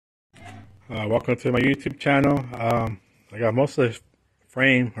Welcome to my YouTube channel. I got most of the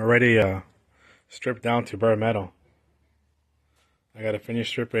frame already stripped down to bare metal. I got to finish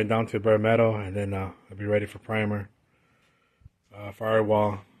stripping it down to bare metal, and then I'll be ready for primer.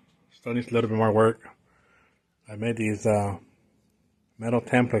 Firewall still needs a little bit more work. I made these metal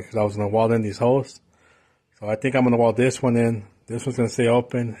templates because I was going to weld in these holes. So I think I'm going to weld this one in. This one's going to stay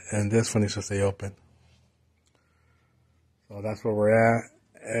open, and this one needs to stay open. So that's where we're at.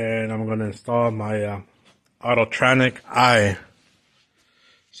 And I'm going to install my autronic eye.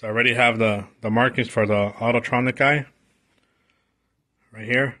 So I already have the markings for the autronic eye right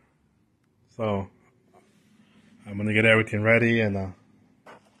here. So I'm going to get everything ready and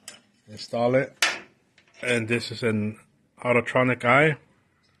install it. And this is an autronic eye.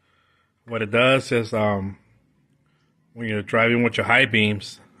 What it does is when you're driving with your high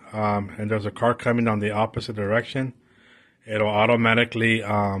beams and there's a car coming on the opposite direction, it'll automatically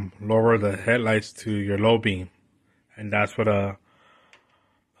lower the headlights to your low beam, and that's what a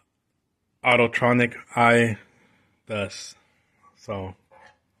autronic eye does. So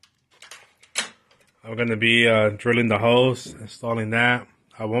I'm going to be drilling the holes, installing that.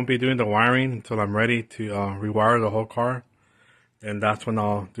 I won't be doing the wiring until I'm ready to rewire the whole car, and that's when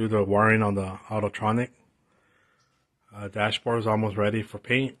I'll do the wiring on the autronic. Dashboard is almost ready for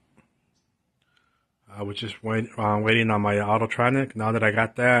paint. I was just waiting on my autronic. Now that I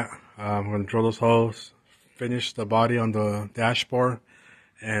got that, I'm going to drill those holes, finish the body on the dashboard,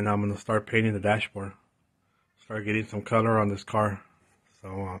 and I'm going to start painting the dashboard. Start getting some color on this car.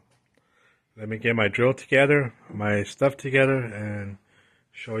 So let me get my drill together, my stuff together, and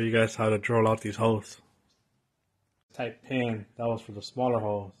show you guys how to drill out these holes. Type pin, that was for the smaller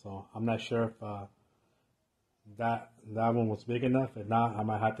hole, so I'm not sure if that one was big enough. If not, I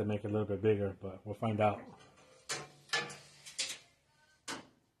might have to make it a little bit bigger, but we'll find out.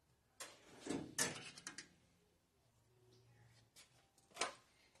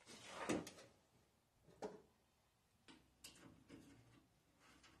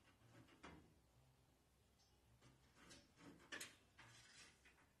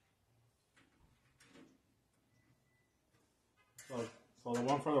 So the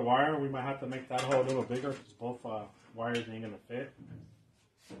one for the wire, we might have to make that hole a little bigger because both wires ain't going to fit.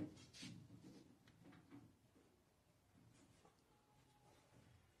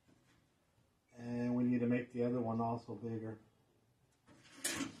 And we need to make the other one also bigger.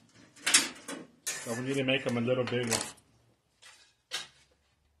 So we need to make them a little bigger.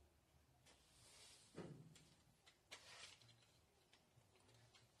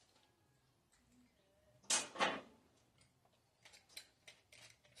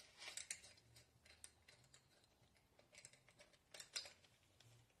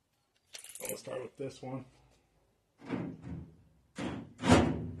 We'll start with this one.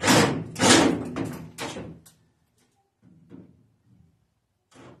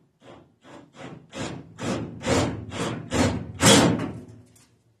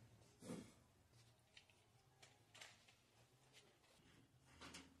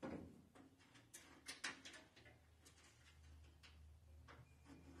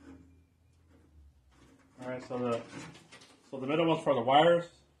 All right, so the middle one's for the wires.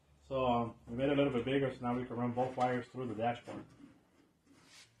 So we made it a little bit bigger, so now we can run both wires through the dashboard.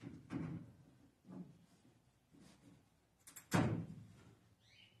 So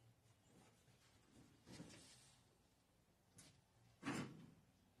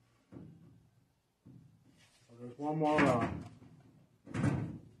there's one more.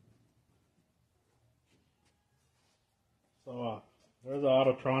 There's the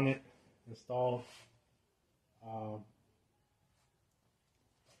autronic installed.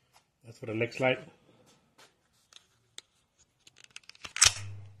 That's what it looks like.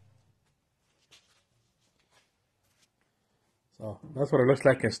 So that's what it looks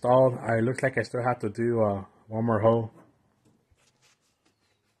like installed. It looks like I still have to do one more hole.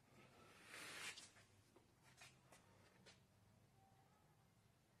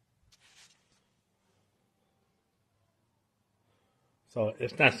 So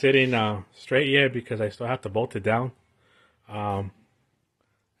it's not sitting straight yet because I still have to bolt it down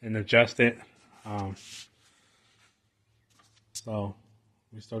and adjust it. So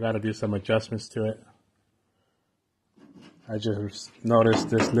we still got to do some adjustments to it. I just noticed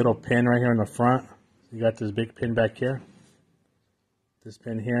this little pin right here in the front. You got this big pin back here, this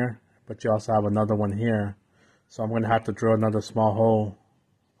pin here, but you also have another one here. So I'm going to have to drill another small hole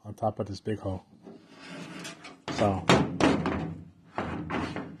on top of this big hole. So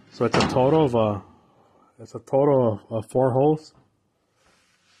it's a total of 4 holes.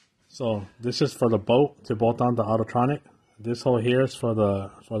 So this is for the bolt, to bolt on the autronic. This hole here is for the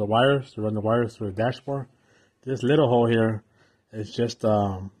wires, to run the wires through the dashboard. This little hole here is just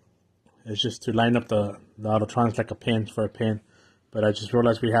to line up the autronics like a pin for a pin. But I just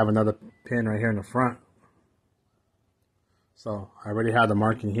realized we have another pin right here in the front. So I already have the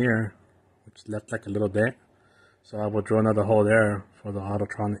marking here, which left like a little dent. So I will drill another hole there for the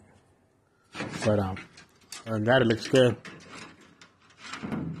autronic. But other than that, it looks good.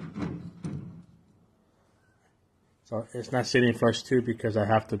 So it's not sitting flush too because I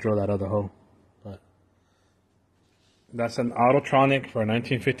have to drill that other hole. But that's an autronic for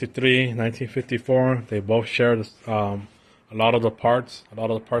 1953, 1954. They both share this, a lot of the parts. A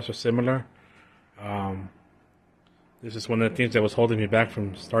lot of the parts are similar. This is one of the things that was holding me back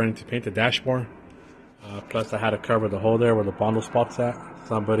from starting to paint the dashboard. Plus I had to cover the hole there where the bundle spot's at.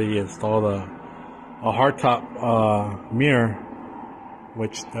 Somebody installed a hardtop mirror,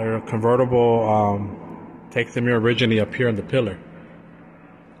 which they're convertible, takes the mirror originally up here in the pillar.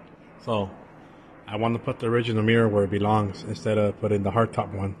 So I want to put the original mirror where it belongs instead of putting the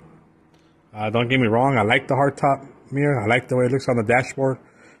hardtop one. Don't get me wrong, I like the hardtop mirror. I like the way it looks on the dashboard,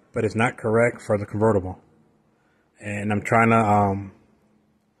 but it's not correct for the convertible. And I'm trying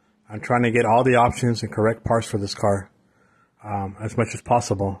to get all the options and correct parts for this car as much as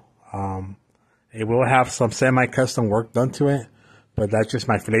possible. It will have some semi-custom work done to it, but that's just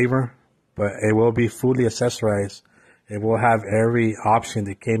my flavor. But it will be fully accessorized. It will have every option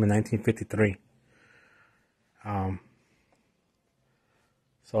that came in 1953.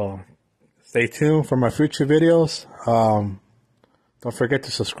 So stay tuned for my future videos. Don't forget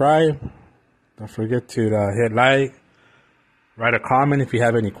to subscribe. Don't forget to hit like. Write a comment if you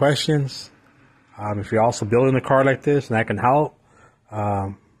have any questions. If you're also building a car like this and I can help,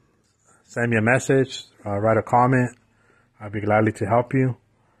 send me a message, write a comment. I'll be gladly to help you.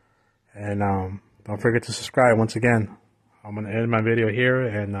 And don't forget to subscribe. Once again, I'm going to end my video here,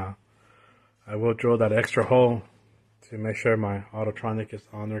 and I will drill that extra hole to make sure my autronic is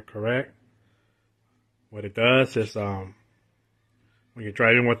on there correct. What it does is when you're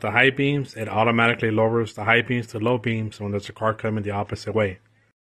driving with the high beams, it automatically lowers the high beams to low beams when there's a car coming the opposite way.